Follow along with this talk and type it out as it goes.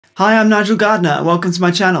Hi, I'm Nigel Gardner and welcome to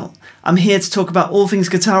my channel. I'm here to talk about all things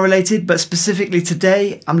guitar related, but specifically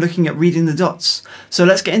today I'm looking at reading the dots. So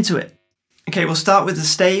let's get into it. Okay, we'll start with the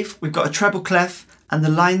stave. We've got a treble clef and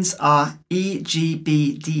the lines are E, G,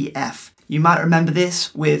 B, D, F. You might remember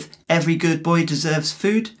this with Every Good Boy Deserves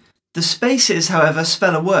Food. The spaces, however,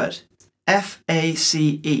 spell a word.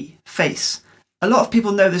 F-A-C-E, face. A lot of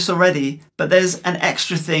people know this already, but there's an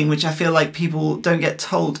extra thing which I feel like people don't get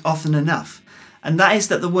told often enough. And that is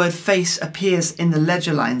that the word face appears in the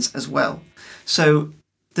ledger lines as well. So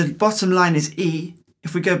the bottom line is E.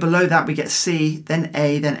 If we go below that, we get C, then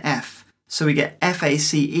A, then F. So we get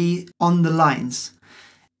F-A-C-E on the lines.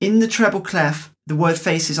 In the treble clef, the word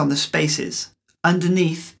face is on the spaces.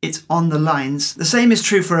 Underneath, it's on the lines. The same is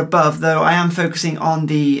true for above, though I am focusing on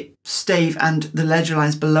the stave and the ledger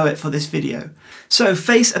lines below it for this video. So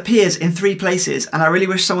face appears in 3 places, and I really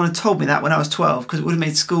wish someone had told me that when I was 12, because it would have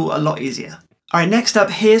made school a lot easier. Alright, next up,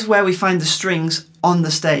 here's where we find the strings on the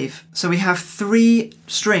stave. So we have 3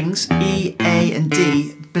 strings, E, A and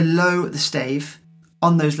D, below the stave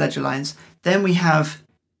on those ledger lines. Then we have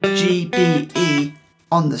G, B, E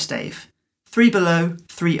on the stave. 3 below,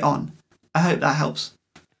 3 on. I hope that helps.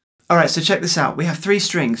 Alright, so check this out. We have 3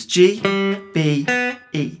 strings, G, B,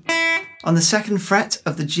 E. On the 2nd fret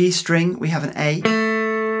of the G string, we have an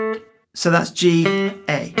A. So that's G,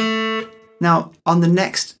 A. Now, on the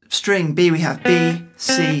next string B, we have B,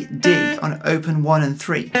 C, D on open 1 and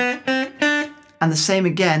 3. And the same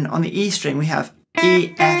again on the E string, we have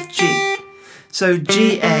E, F, G. So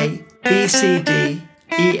G, A, B, C, D,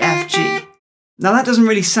 E, F, G. Now that doesn't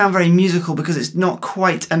really sound very musical because it's not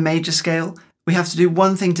quite a major scale. We have to do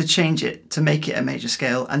one thing to change it to make it a major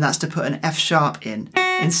scale, and that's to put an F sharp in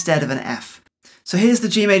instead of an F. So here's the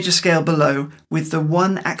G major scale below with the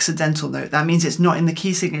 1 accidental note. That means it's not in the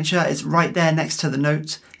key signature, it's right there next to the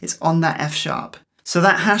note. It's on that F sharp. So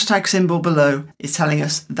that hashtag symbol below is telling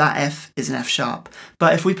us that F is an F sharp.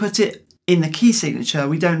 But if we put it in the key signature,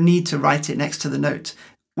 we don't need to write it next to the note.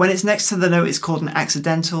 When it's next to the note, it's called an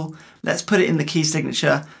accidental. Let's put it in the key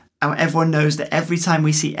signature, and everyone knows that every time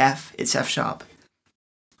we see F, it's F sharp.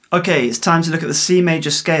 Okay, it's time to look at the C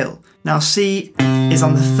major scale. Now C is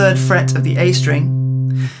on the 3rd fret of the A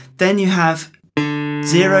string. Then you have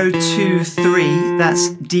 0, 2, 3, that's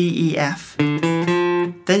D, E, F.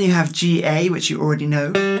 Then you have G, A, which you already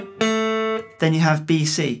know. Then you have B,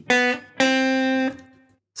 C.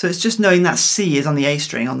 So it's just knowing that C is on the A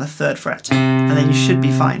string on the 3rd fret, and then you should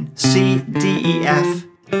be fine. C, D, E, F,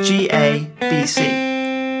 G, A, B,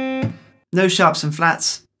 C. No sharps and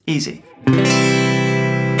flats, easy.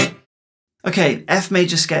 Okay, F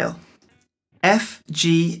major scale. F,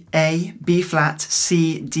 G, A, B flat,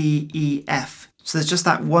 C, D, E, F. So there's just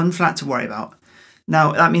that 1 flat to worry about.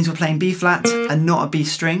 Now that means we're playing B flat and not a B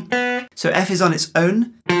string. So F is on its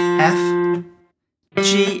own. F,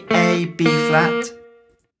 G, A, B flat,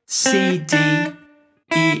 C, D,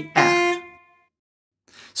 E, F.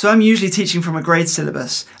 So I'm usually teaching from a grade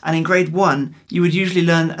syllabus, and in grade 1 you would usually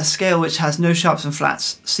learn a scale which has no sharps and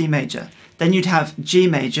flats, C major. Then you'd have G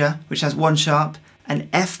major, which has 1 sharp, and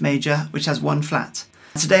F major, which has 1 flat.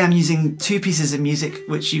 Today I'm using 2 pieces of music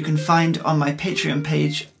which you can find on my Patreon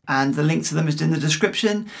page, and the link to them is in the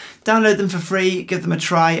description. Download them for free, give them a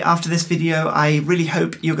try. After this video, I really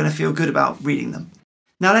hope you're going to feel good about reading them.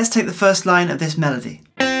 Now let's take the first line of this melody.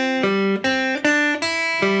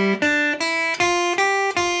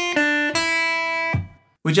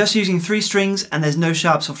 We're just using 3 strings and there's no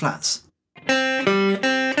sharps or flats.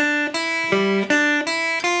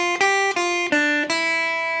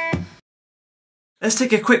 Let's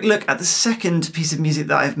take a quick look at the second piece of music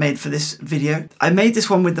that I've made for this video. I made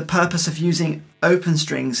this one with the purpose of using open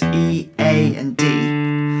strings E, A and D.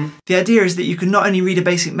 The idea is that you can not only read a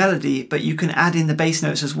basic melody, but you can add in the bass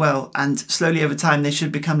notes as well, and slowly over time they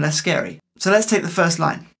should become less scary. So let's take the first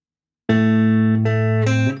line.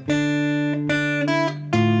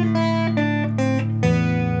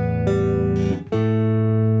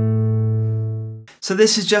 So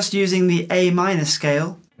this is just using the A minor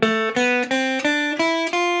scale.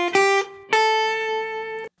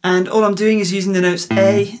 And all I'm doing is using the notes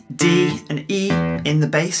A, D and E in the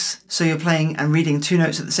bass, so you're playing and reading 2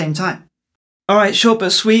 notes at the same time. Alright, short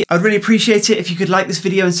but sweet. I'd really appreciate it if you could like this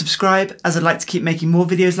video and subscribe, as I'd like to keep making more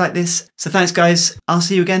videos like this. So thanks guys, I'll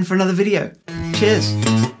see you again for another video. Cheers!